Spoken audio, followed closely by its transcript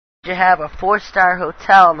You have a 4-star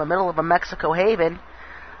hotel in the middle of a Mexico haven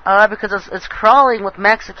because it's crawling with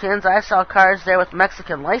Mexicans. I saw cars there with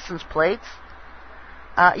Mexican license plates.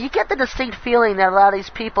 You get the distinct feeling that a lot of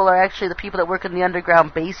these people are actually the people that work in the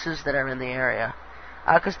underground bases that are in the area.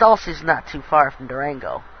 Because Dulce's not too far from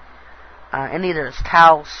Durango. And neither is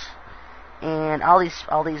Taos. And all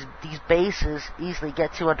these bases easily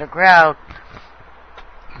get to underground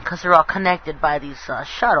because they're all connected by these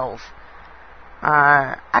shuttles.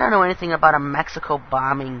 I don't know anything about a Mexico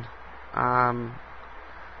bombing, but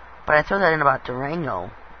I throw that in about Durango.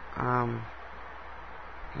 Another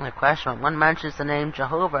question: when one mentions the name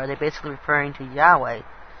Jehovah, are they basically referring to Yahweh?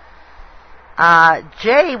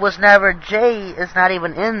 J is not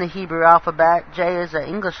even in the Hebrew alphabet. J is an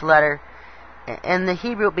English letter. In the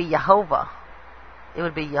Hebrew, it would be Yehovah. It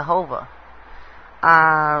would be Yehovah.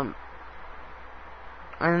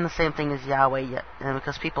 And the same thing as Yahweh,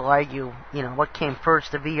 because people argue, what came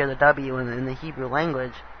first, the V or the W in the Hebrew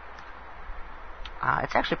language.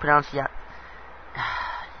 It's actually pronounced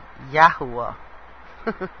Yahuwah.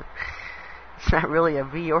 It's not really a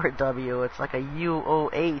V or a W. It's like a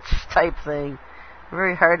U-O-H type thing.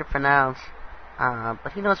 Very hard to pronounce.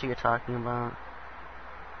 But he knows what you're talking about.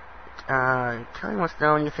 Killing what's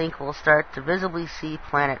known, you think we'll start to visibly see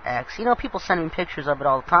Planet X. People send me pictures of it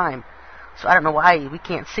all the time. So I don't know why we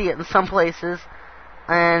can't see it in some places,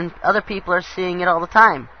 and other people are seeing it all the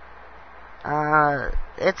time.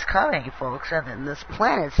 It's coming, folks, and this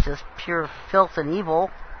planet's just pure filth and evil.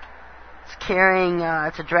 It's carrying,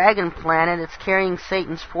 it's a dragon planet, it's carrying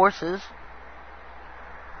Satan's forces.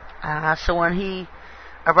 So when he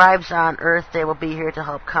arrives on Earth, they will be here to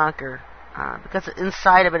help conquer, because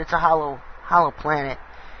inside of it, it's a hollow planet.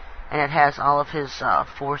 And it has all of his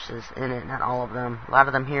forces in it, not all of them. A lot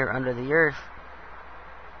of them here under the earth.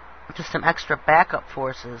 Just some extra backup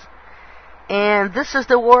forces. And this is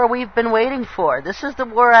the war we've been waiting for. This is the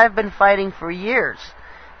war I've been fighting for years.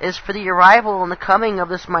 Is for the arrival and the coming of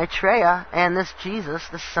this Maitreya and this Jesus,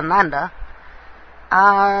 this Sananda.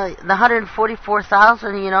 The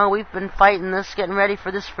 144,000, we've been fighting this, getting ready for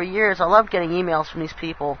this for years. I love getting emails from these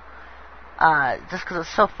people. Just because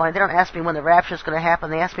it's so funny. They don't ask me when the rapture is going to happen.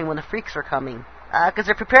 They ask me when the freaks are coming. Because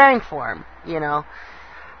they're preparing for them,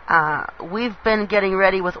 We've been getting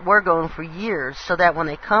ready with Orgone for years so that when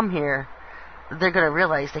they come here, they're going to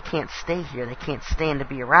realize they can't stay here. They can't stand to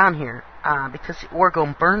be around here because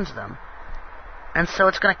Orgone burns them. And so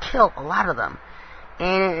it's going to kill a lot of them.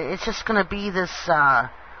 And it's just going to be this,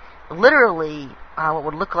 literally, what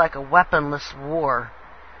would look like a weaponless war.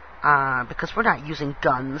 Because we're not using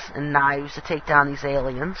guns and knives to take down these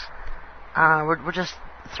aliens. We're just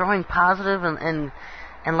throwing positive and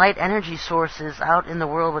light energy sources out in the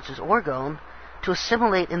world, which is Orgone, to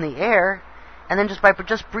assimilate in the air, and then just by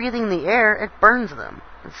breathing the air, it burns them.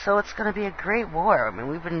 And so it's going to be a great war. I mean,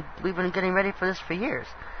 we've been getting ready for this for years.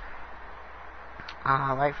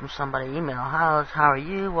 Like from somebody email, how are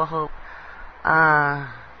you? Well, hope.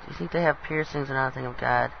 Do you think they have piercings and nothing of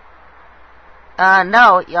God?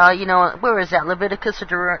 No, where is that? Leviticus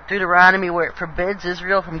or Deuteronomy, where it forbids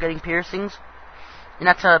Israel from getting piercings? You're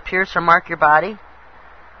not to pierce or mark your body.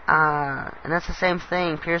 And that's the same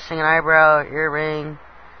thing, piercing an eyebrow, earring.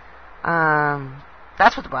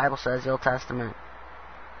 That's what the Bible says, the Old Testament.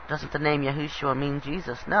 Doesn't the name Yahushua mean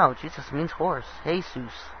Jesus? No, Jesus means horse,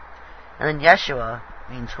 Jesus. And then Yeshua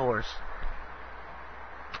means horse.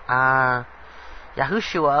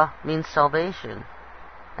 Yahushua means salvation.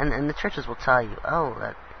 And the churches will tell you,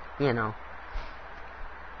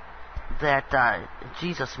 that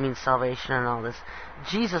Jesus means salvation and all this.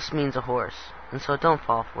 Jesus means a horse, and so don't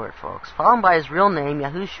fall for it, folks. Follow him by his real name,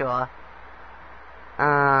 Yahushua,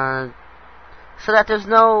 so that there's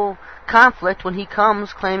no conflict when he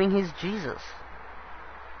comes claiming he's Jesus.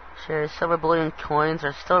 Sure, silver bullion coins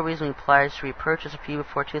are still reasonably priced to repurchase a few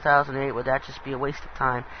before 2008. Would that just be a waste of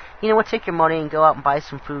time? You know what? Take your money and go out and buy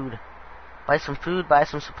some food. Buy some food, buy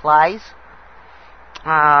some supplies.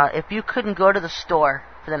 If you couldn't go to the store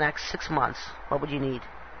for the next 6 months, what would you need?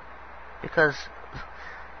 Because,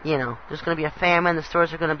 there's going to be a famine, the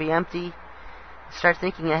stores are going to be empty. Start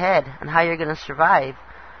thinking ahead on how you're going to survive.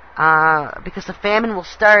 Because the famine will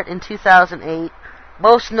start in 2008.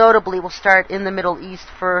 Most notably will start in the Middle East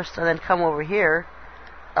first and then come over here.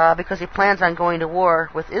 Because he plans on going to war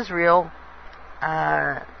with Israel.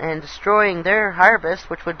 And destroying their harvest,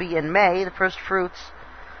 which would be in May, the first fruits.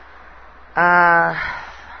 The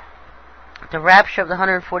rapture of the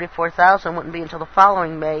 144,000 wouldn't be until the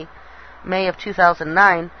following May of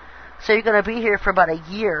 2009. So you're going to be here for about a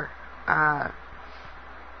year.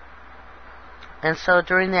 And so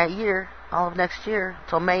during that year, all of next year,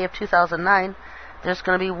 till May of 2009, there's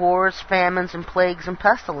going to be wars, famines, and plagues and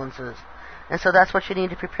pestilences. And so that's what you need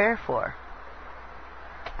to prepare for.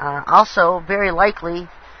 Also, very likely,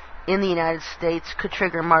 in the United States, could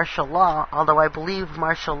trigger martial law, although I believe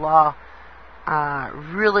martial law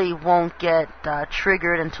really won't get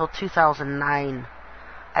triggered until 2009.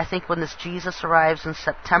 I think when this Jesus arrives in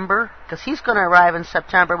September, because he's going to arrive in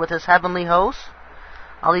September with his heavenly hosts,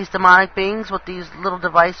 all these demonic beings with these little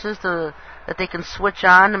devices that they can switch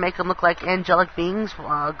on to make them look like angelic beings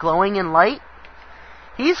glowing in light.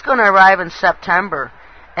 He's going to arrive in September.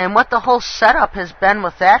 And what the whole setup has been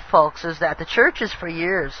with that, folks, is that the churches for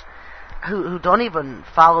years, who don't even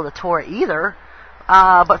follow the Torah either,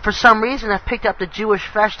 but for some reason have picked up the Jewish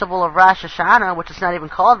festival of Rosh Hashanah, which is not even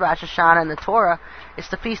called Rosh Hashanah in the Torah. It's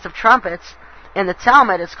the Feast of Trumpets. In the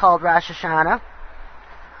Talmud, it's called Rosh Hashanah.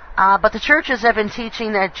 But the churches have been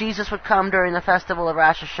teaching that Jesus would come during the festival of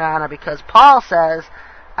Rosh Hashanah because Paul says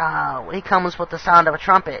he comes with the sound of a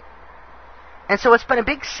trumpet. And so it's been a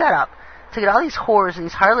big setup to get all these whores and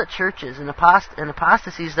these harlot churches and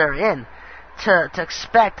apostasies they're in to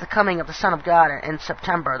expect the coming of the Son of God in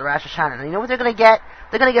September, the Rosh Hashanah. And you know what they're going to get?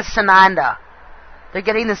 They're going to get Sananda. They're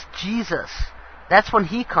getting this Jesus. That's when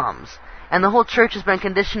he comes. And the whole church has been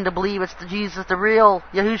conditioned to believe it's the Jesus, the real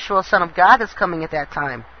Yahushua, Son of God, that's coming at that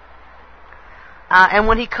time. And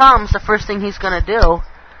when he comes, the first thing he's going to do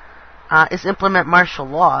is implement martial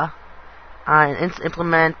law, and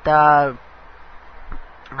implement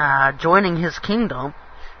joining his kingdom,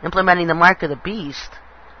 implementing the mark of the beast.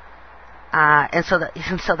 And so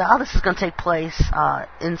all this is going to take place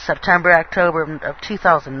in September, October of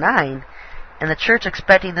 2009, and the church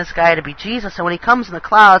expecting this guy to be Jesus. And when he comes in the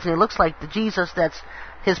clouds and he looks like the Jesus that's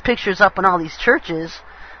his picture's up in all these churches,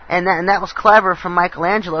 and that was clever from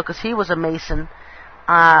Michelangelo because he was a Mason.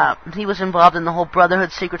 He was involved in the whole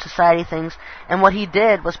Brotherhood Secret Society things, and what he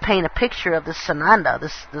did was paint a picture of this Sananda,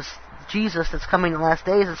 this Jesus that's coming in the last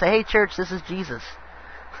days, and say, "Hey, church, this is Jesus."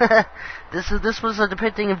 This was a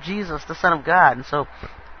depicting of Jesus, the Son of God, and so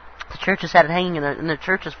the churches had it hanging in their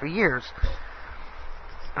churches for years,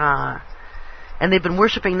 and they've been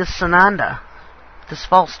worshiping this Sananda, this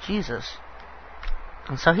false Jesus,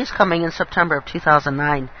 and so he's coming in September of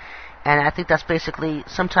 2009, and I think that's basically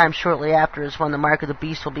sometime shortly after is when the mark of the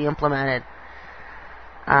beast will be implemented,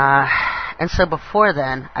 and so before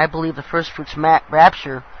then, I believe the first fruits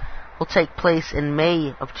rapture will take place in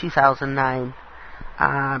May of 2009.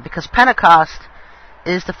 Because Pentecost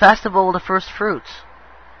is the festival of the first fruits.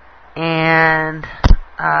 And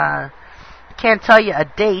I can't tell you a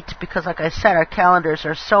date because, like I said, our calendars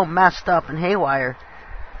are so messed up and haywire.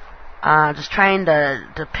 Just trying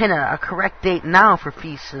to pin a correct date now for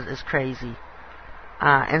feasts is crazy.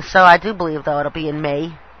 And so I do believe, though, it'll be in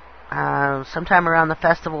May, sometime around the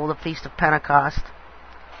festival of the Feast of Pentecost.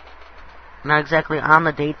 Not exactly on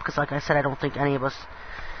the date because, like I said, I don't think any of us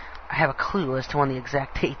have a clue as to when the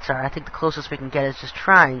exact dates are. I think the closest we can get is just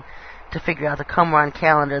trying to figure out the Qumran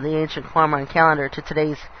calendar, the ancient Qumran calendar, to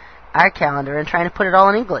today's our calendar, and trying to put it all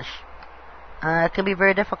in English. It can be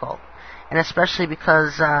very difficult, and especially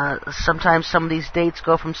because sometimes some of these dates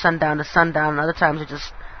go from sundown to sundown, and other times they're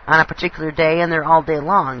just on a particular day, and they're all day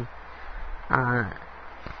long.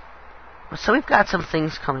 So we've got some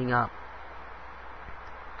things coming up.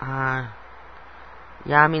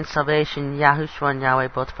 Yah means salvation. Yahushua and Yahweh,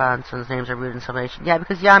 both Father and Son's names, are rooted in salvation. Yeah,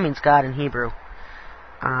 because Yah means God in Hebrew.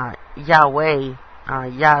 Yahweh,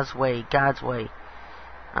 Yah's way, God's way.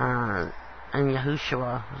 And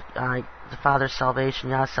Yahushua, the Father's salvation,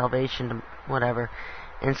 Yah's salvation, whatever.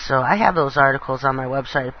 And so I have those articles on my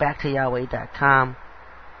website at backtoyahweh.com.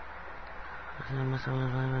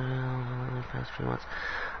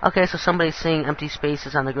 Okay, so somebody's seeing empty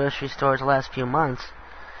spaces on the grocery stores the last few months.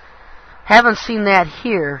 Haven't seen that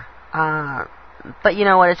here, but you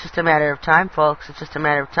know what, it's just a matter of time, folks. It's just a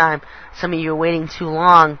matter of time. Some of you are waiting too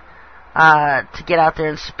long to get out there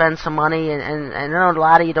and spend some money, and I know a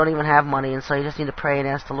lot of you don't even have money, and so you just need to pray and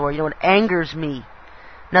ask the Lord. You know what angers me?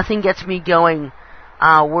 Nothing gets me going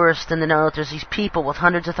worse than to know that there's these people with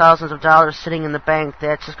hundreds of thousands of dollars sitting in the bank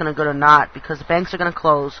that's just going to go to naught because the banks are going to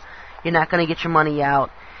close. You're not going to get your money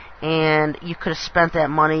out, and you could have spent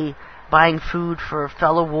that money buying food for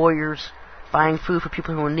fellow warriors, buying food for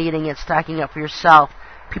people who are needing it, stocking up for yourself,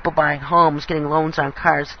 people buying homes, getting loans on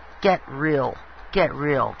cars. Get real. Get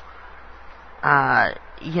real.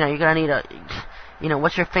 You're going to need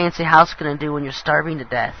what's your fancy house going to do when you're starving to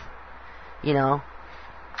death?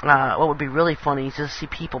 What would be really funny is to see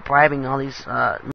people bribing all these